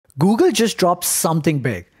Google just dropped something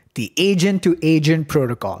big, the agent-to-agent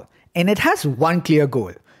protocol, and it has one clear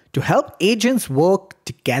goal, to help agents work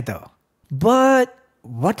together. But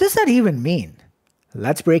what does that even mean?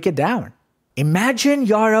 Let's break it down. Imagine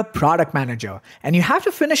you're a product manager and you have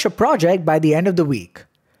to finish a project by the end of the week.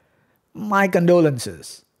 My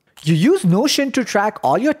condolences. You use Notion to track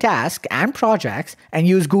all your tasks and projects and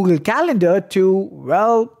use Google Calendar to,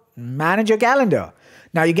 well, manage your calendar.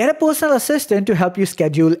 Now you get a personal assistant to help you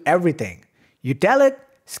schedule everything. You tell it,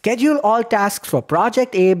 schedule all tasks for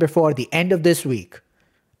Project A before the end of this week.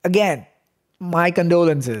 Again, my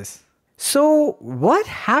condolences. So what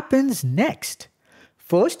happens next?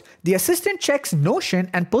 First, the assistant checks Notion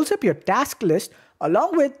and pulls up your task list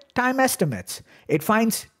along with time estimates. It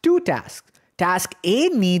finds two tasks. Task A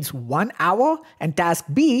needs 1 hour and task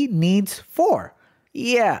B needs 4.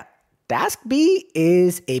 Yeah, task B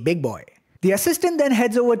is a big boy. The assistant then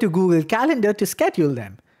heads over to Google Calendar to schedule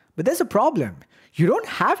them. But there's a problem. You don't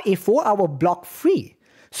have a 4-hour block free.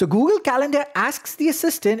 So Google Calendar asks the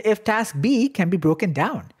assistant if task B can be broken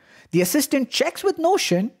down. The assistant checks with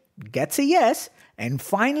Notion, gets a yes, and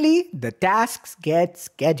finally the tasks get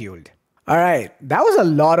scheduled. Alright, that was a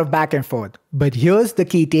lot of back and forth, but here's the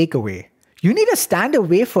key takeaway. You need a standard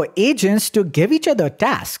way for agents to give each other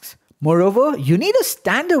tasks. Moreover, you need a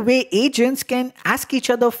standard way agents can ask each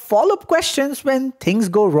other follow-up questions when things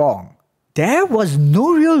go wrong. There was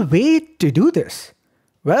no real way to do this.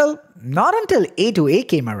 Well, not until A2A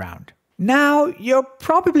came around. Now, you're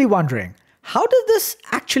probably wondering, how does this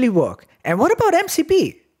actually work? And what about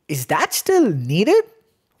MCP? Is that still needed?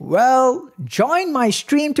 Well, join my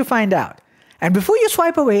stream to find out. And before you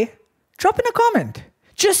swipe away, drop in a comment.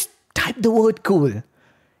 Just type the word cool.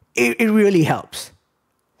 It really helps.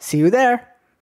 See you there.